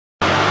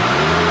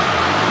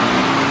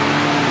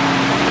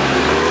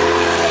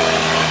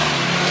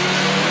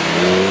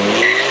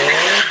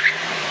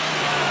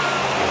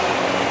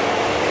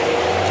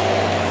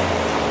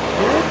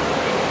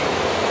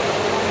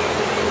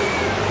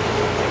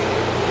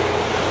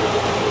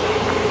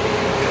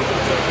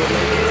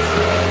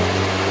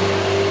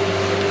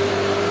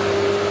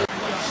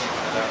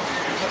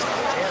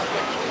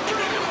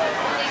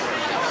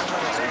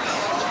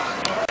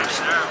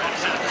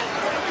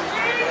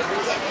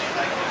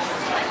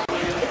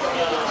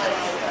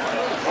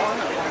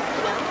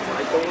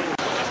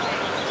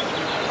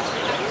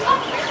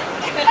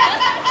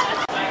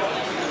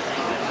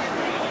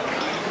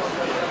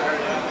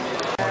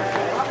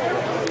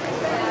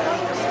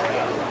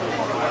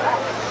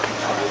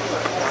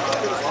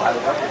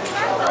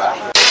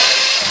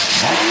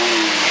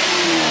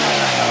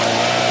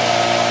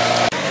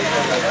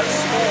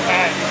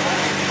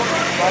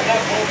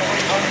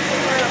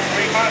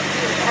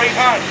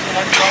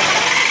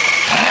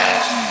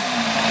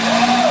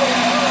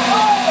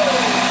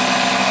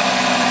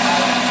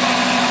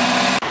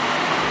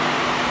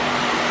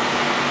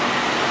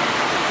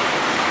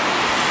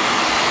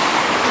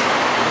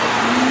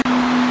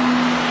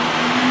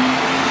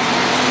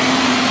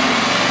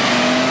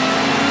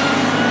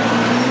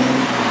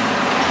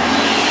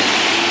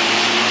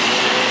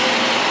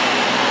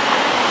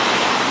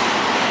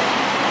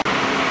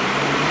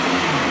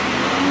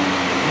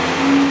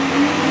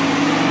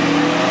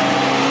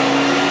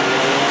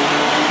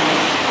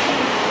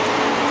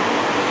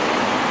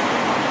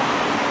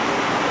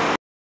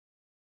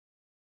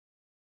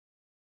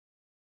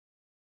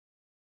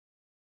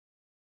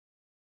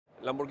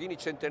Lamborghini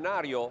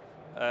Centenario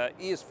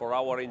is for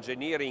our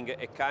engineering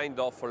a kind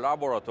of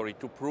laboratory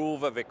to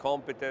prove the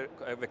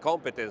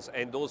competence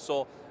and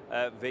also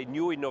the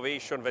new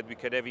innovation that we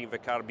can have in the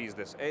car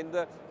business.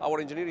 And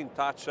our engineering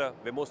touch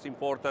the most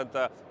important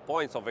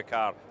points of the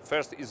car.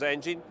 First is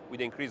engine with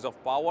the increase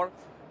of power,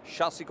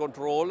 chassis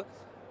control,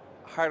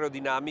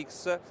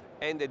 aerodynamics,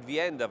 and at the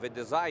end the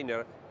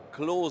designer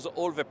close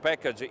all the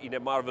package in a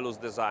marvelous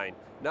design.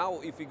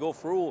 Now if we go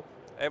through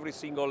every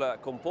single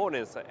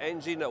components,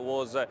 engine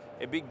was a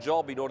big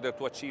job in order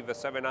to achieve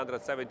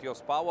 770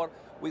 horsepower,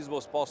 which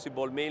was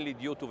possible mainly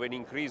due to an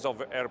increase of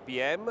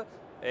RPM,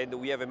 and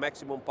we have a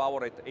maximum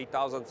power at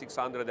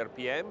 8,600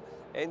 RPM,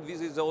 and this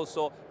is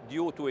also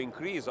due to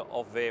increase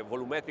of the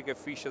volumetric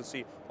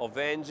efficiency of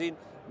the engine,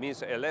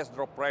 means a less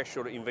drop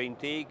pressure in the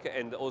intake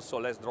and also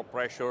less drop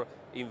pressure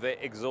in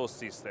the exhaust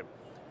system.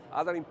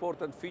 Other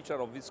important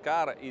feature of this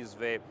car is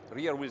the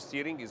rear wheel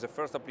steering. Is the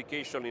first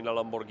application in a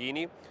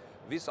Lamborghini.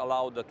 This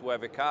allowed to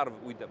have a car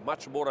with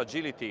much more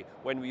agility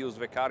when we use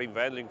the car in the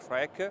handling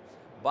track,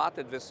 but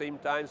at the same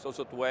time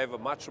also to have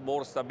much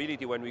more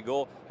stability when we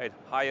go at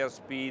higher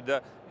speed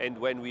and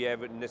when we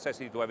have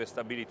necessity to have a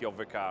stability of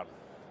the car.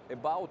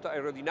 About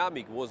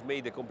aerodynamic was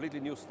made a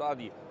completely new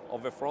study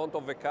of the front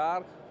of the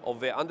car, of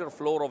the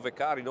underfloor of the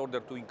car in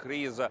order to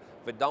increase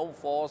the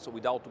downforce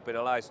without to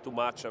penalize too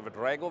much the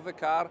drag of the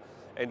car,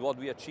 and what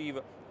we achieve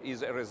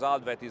is a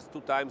result that is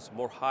 2 times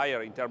more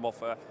higher in terms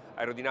of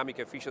aerodynamic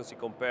efficiency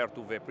compared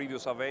to the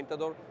previous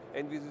Aventador,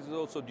 and this is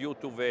also due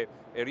to the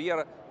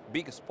rear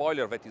big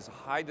spoiler that is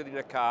hidden in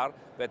a car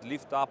that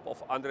lift up of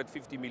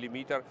 150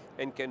 mm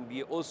and can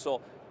be also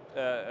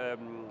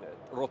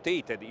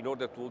rotated in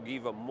order to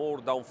give more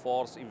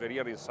downforce in the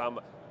rear in some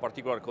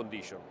particular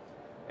condition.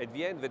 At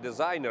the end, the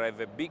designer have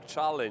a big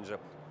challenge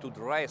to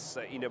dress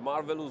in a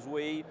marvelous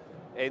way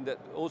and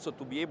also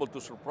to be able to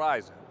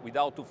surprise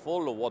without to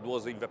follow what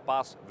was in the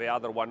past the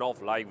other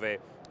one-off like the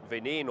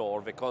Veneno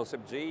or the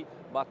Concept J,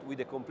 but with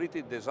a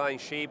completely design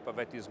shape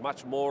that is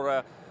much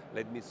more,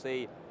 let me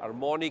say,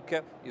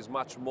 harmonic, is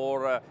much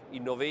more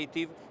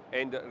innovative,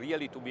 and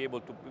really to be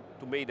able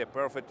to make a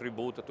perfect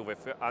tribute to the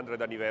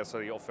 100th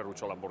anniversary of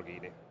Ferruccio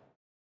Lamborghini.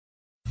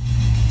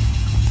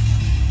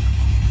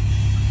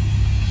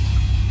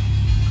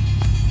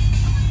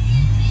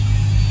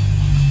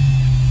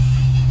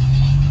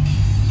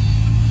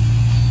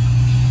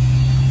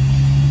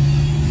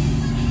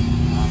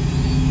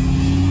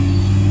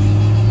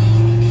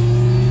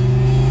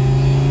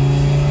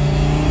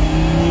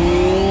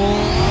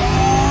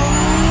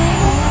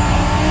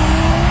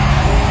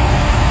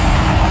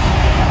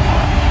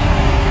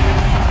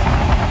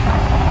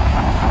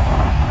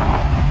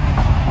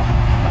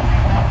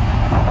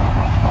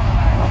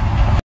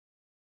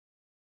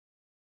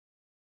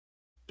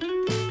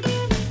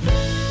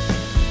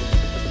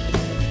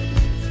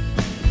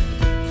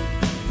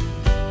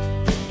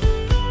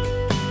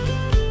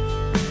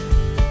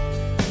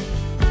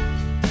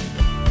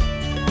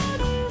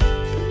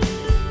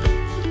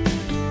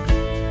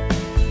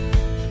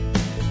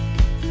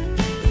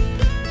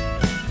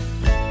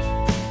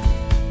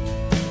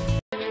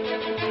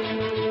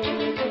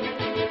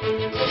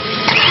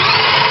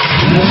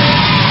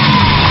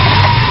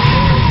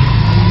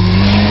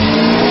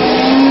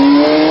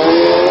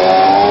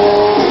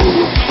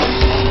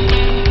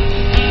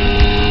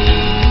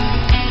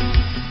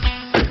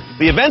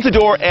 The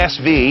Aventador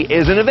SV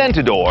is an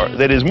Aventador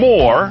that is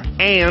more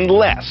and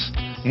less.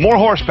 More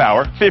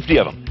horsepower, 50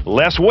 of them.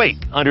 Less weight,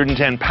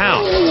 110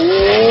 pounds.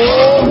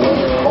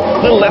 A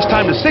little less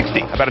time to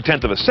 60, about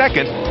 1/10 of a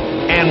second.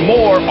 And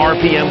more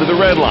RPM to the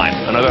red line,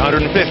 another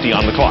 150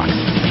 on the clock.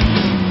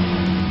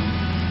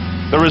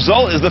 The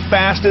result is the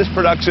fastest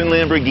production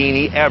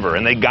Lamborghini ever,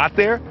 and they got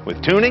there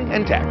with tuning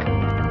and tech.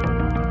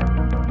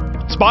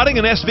 Spotting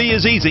an SV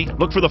is easy.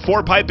 Look for the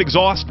 4-pipe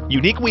exhaust,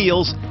 unique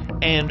wheels,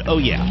 and oh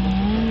yeah,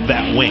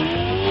 that wing.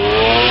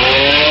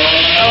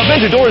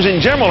 Aventadors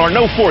in general are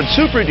no Ford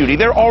Super Duty.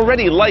 They're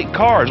already light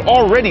cars,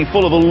 already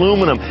full of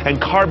aluminum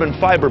and carbon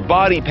fiber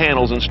body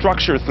panels and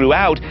structure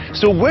throughout.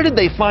 So where did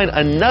they find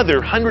another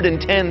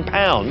 110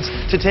 pounds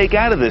to take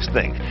out of this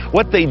thing?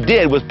 What they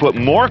did was put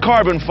more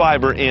carbon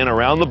fiber in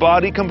around the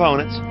body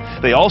components.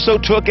 They also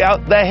took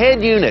out the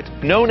head unit.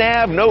 No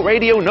nav, no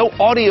radio, no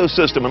audio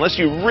system unless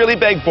you really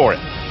beg for it.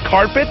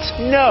 Carpets?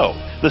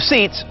 No. The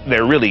seats,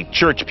 they're really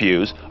church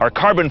pews, are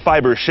carbon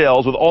fiber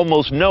shells with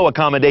almost no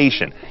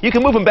accommodation. You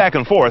can move them back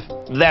and forth,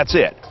 that's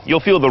it. You'll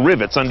feel the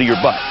rivets under your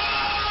butt.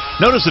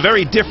 Notice a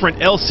very different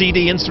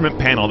LCD instrument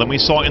panel than we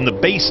saw in the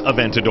base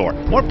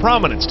Aventador. More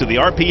prominence to the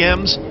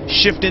RPMs,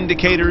 shift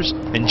indicators,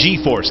 and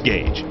G-force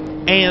gauge.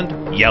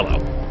 And yellow.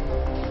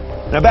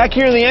 Now back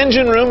here in the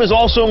engine room is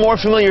also more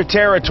familiar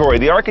territory.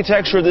 The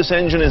architecture of this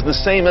engine is the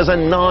same as a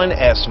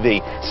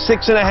non-SV.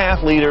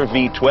 6.5-liter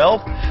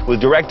V12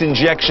 with direct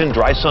injection,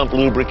 dry sump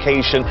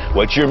lubrication.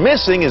 What you're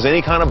missing is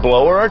any kind of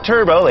blower or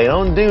turbo. They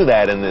don't do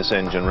that in this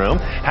engine room.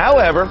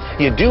 However,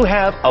 you do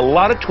have a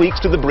lot of tweaks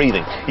to the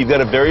breathing. You've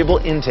got a variable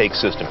intake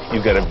system.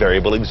 You've got a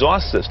variable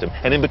exhaust system.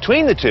 And in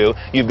between the two,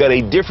 you've got a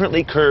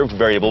differently curved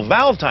variable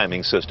valve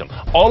timing system.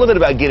 All of it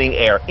about getting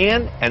air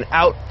in and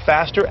out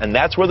faster, and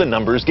that's where the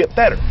numbers get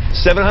better.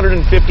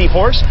 750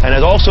 horse, and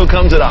it also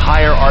comes at a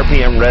higher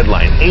RPM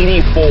redline,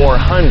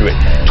 8,400.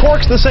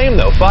 Torque's the same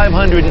though,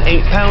 508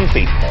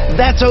 pound-feet.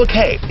 That's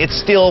okay, it's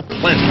still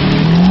plenty.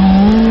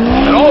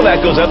 And all of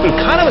that goes up through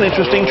kind of an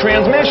interesting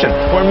transmission,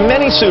 where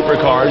many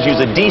supercars use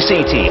a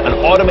DCT, an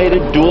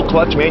automated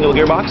dual-clutch manual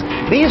gearbox.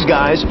 These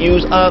guys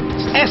use a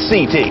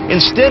SCT.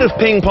 Instead of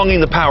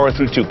ping-ponging the power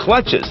through two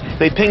clutches,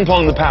 they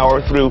ping-pong the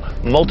power through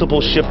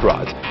multiple shift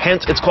rods.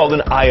 Hence, it's called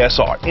an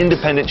ISR,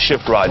 independent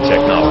shift rod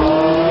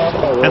technology.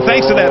 And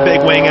thanks to that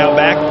big wing out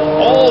back,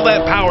 all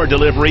that power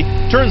delivery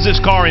turns this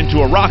car into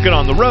a rocket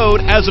on the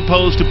road as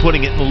opposed to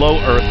putting it in low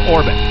Earth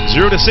orbit.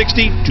 0 to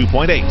 60,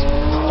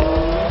 2.8.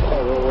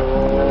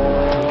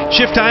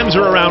 Shift times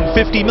are around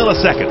 50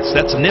 milliseconds.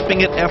 That's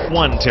nipping at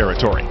F1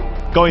 territory.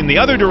 Going the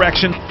other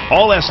direction,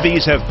 all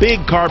SVs have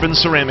big carbon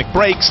ceramic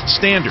brakes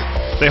standard.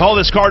 They haul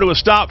this car to a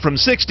stop from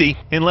 60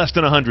 in less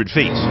than 100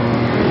 feet.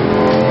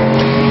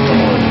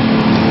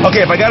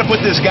 Okay, if I got to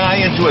put this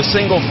guy into a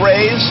single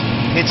phrase,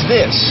 it's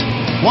this.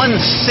 One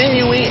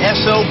sinewy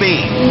SOB.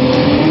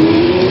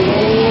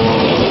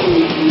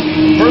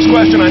 First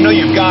question I know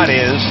you've got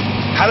is,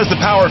 how does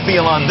the power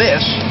feel on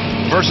this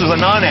versus a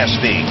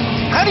non-SV?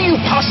 How do you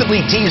possibly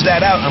tease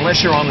that out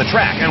unless you're on the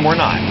track? And we're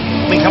not.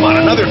 I mean, come on,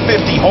 another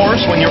 50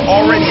 horse when you're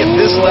already at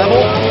this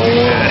level?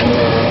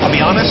 I'll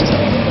be honest,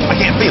 I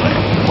can't feel it.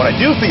 What I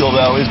do feel,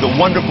 though, is the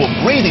wonderful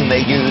breathing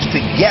they use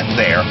to get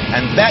there,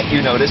 and that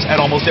you notice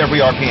at almost every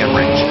RPM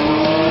range.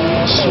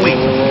 Sweet.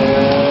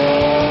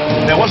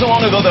 Now, it wasn't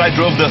long ago that I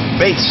drove the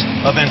base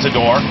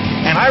Aventador,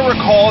 and I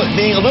recall it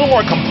being a little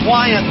more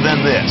compliant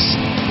than this.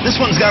 This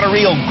one's got a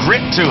real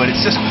grit to it.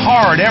 It's just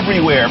hard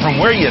everywhere, from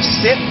where you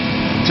sit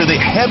to the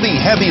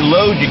heavy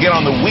load you get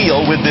on the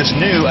wheel with this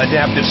new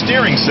adaptive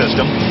steering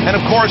system. And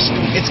of course,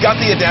 it's got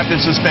the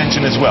adaptive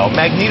suspension as well.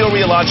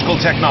 Magneto-rheological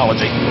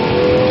technology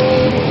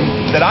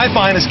that I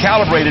find is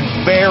calibrated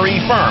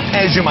very firm,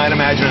 as you might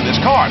imagine in this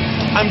car.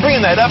 I'm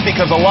bringing that up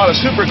because a lot of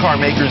supercar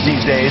makers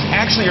these days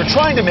actually are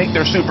trying to make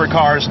their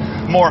supercars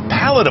more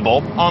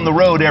palatable on the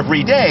road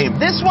every day.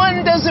 This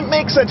one doesn't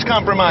make such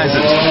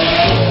compromises.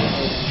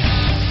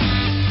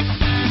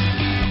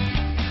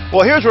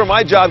 Well, here's where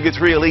my job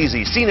gets real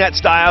easy. CNET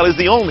style is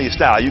the only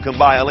style you can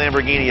buy a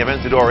Lamborghini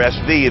Aventador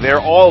SV.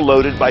 They're all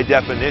loaded by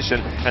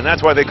definition, and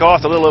that's why they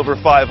cost a little over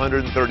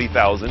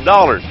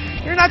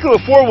 $530,000. You're not going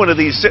to afford one of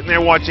these sitting there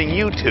watching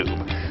YouTube.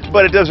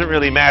 But it doesn't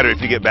really matter if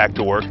you get back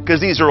to work,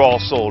 because these are all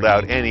sold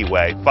out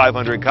anyway.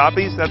 500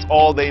 copies, that's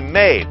all they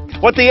made.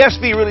 What the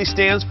SV really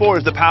stands for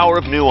is the power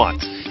of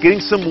nuance.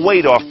 Getting some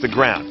weight off the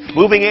ground,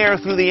 moving air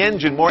through the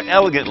engine more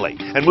elegantly,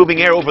 and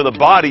moving air over the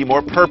body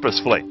more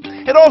purposefully.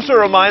 It also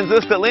reminds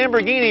us that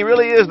Lamborghini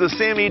really is the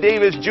Sammy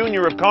Davis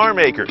Jr. of car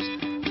makers,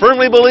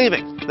 firmly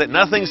believing that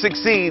nothing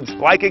succeeds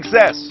like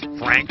excess,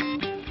 Frank.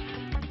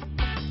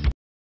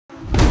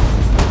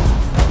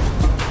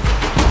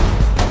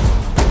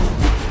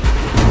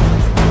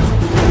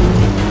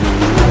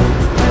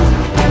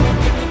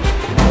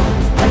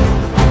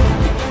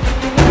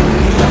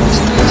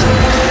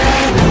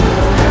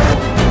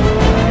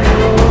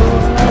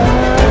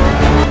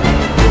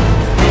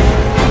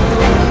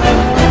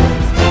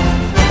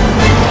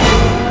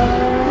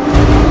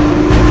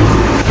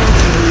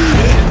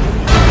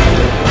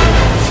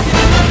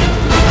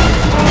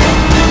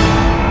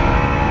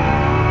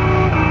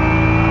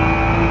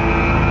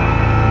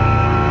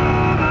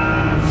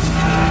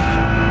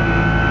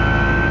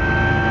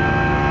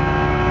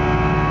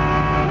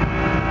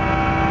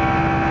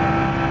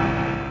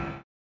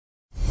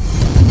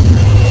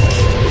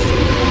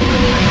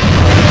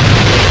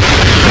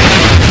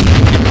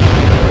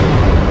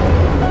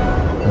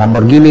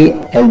 Lamborghini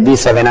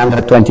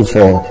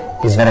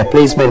LV724 is the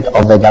replacement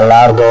of the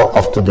Gallardo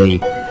of today.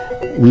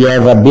 We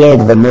have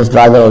built the most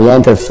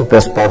driver-oriented super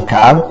sport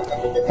car,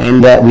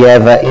 and we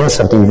have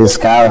inserted in this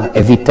car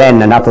a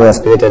V10 natural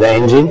aspirated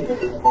engine,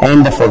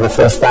 and for the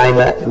first time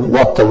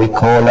what we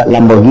call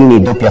Lamborghini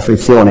doppia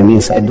frizione,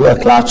 means a dual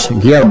clutch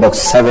gearbox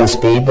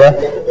 7-speed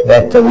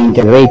that we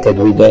integrated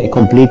with a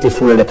completely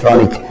full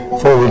electronic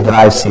 4-wheel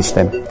drive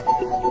system.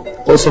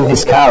 Also in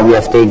this car we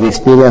have taken the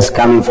experience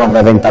coming from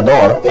the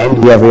Aventador,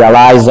 and we have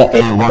realized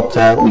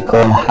what we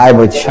call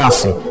hybrid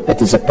chassis,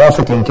 that is a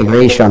perfect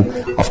integration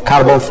of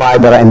carbon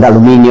fiber and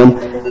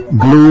aluminium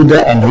glued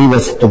and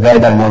riveted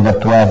together in order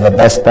to have the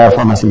best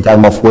performance in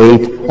terms of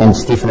weight and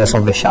stiffness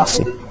of the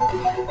chassis.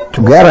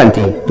 To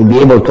guarantee to be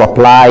able to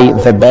apply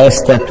the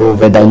best to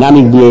the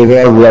dynamic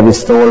behavior, we have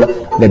installed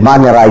the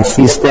manual ride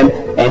system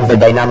and the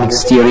dynamic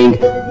steering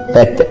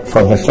that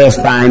for the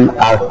first time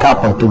are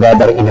coupled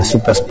together in a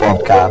super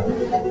sport car.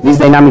 This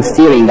dynamic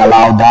steering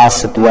allowed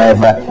us to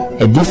have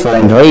a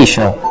different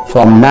ratio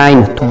from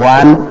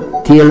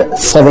 9:1 till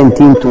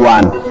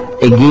 17:1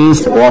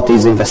 against what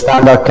is in the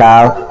standard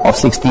car of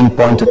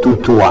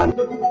 16.2:1.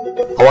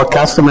 Our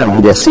customer,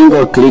 with a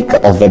single click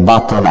of the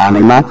button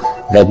anima,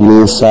 that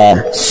means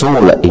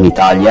soul in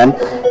Italian,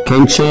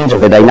 can change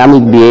the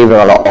dynamic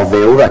behavior of the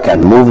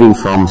Huracan, moving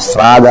from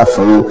strada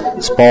through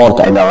sport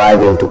and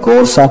arriving to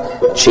corsa,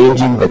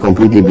 changing the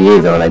completely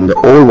behavior, and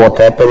all what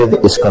happened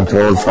is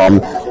controlled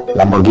from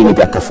Lamborghini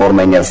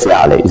Piattaforma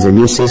Inerziale. It's a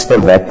new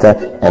system that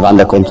have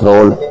under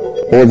control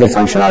all the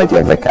functionality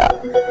of the car.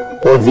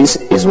 All this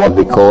is what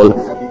we call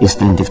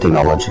instinctive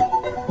technology.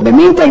 The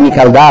main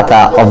technical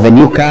data of the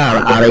new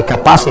car are a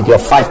capacity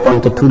of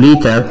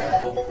 5.2-liter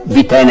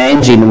V10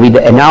 engine with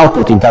an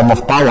output in terms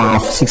of power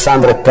of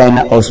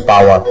 610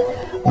 horsepower.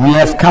 We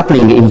have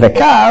coupling in the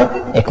car,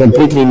 a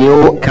completely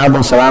new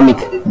carbon ceramic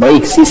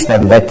brake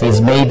system that is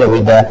made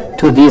with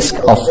two discs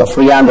of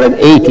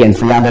 380 and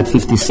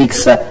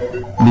 356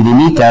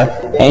 millimeter,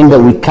 and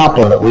we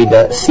couple with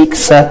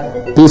 6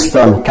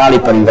 piston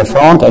caliper in the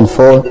front and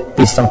 4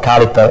 piston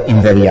caliper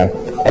in the rear.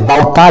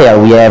 About tire,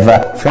 we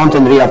have front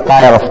and rear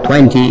tire of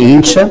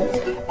 20-inch,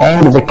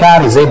 and the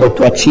car is able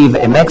to achieve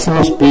a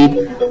maximum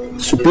speed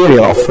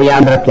superior of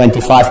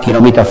 325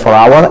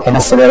 km/h, an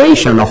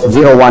acceleration of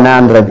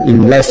 0-100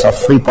 in less of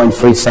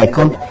 3.3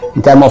 seconds.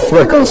 In terms of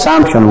fuel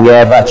consumption, we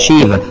have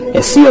achieved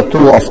a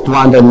CO2 of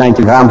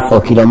 290 grams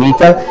per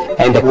kilometer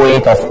and a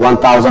weight of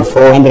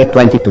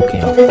 1,422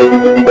 kg.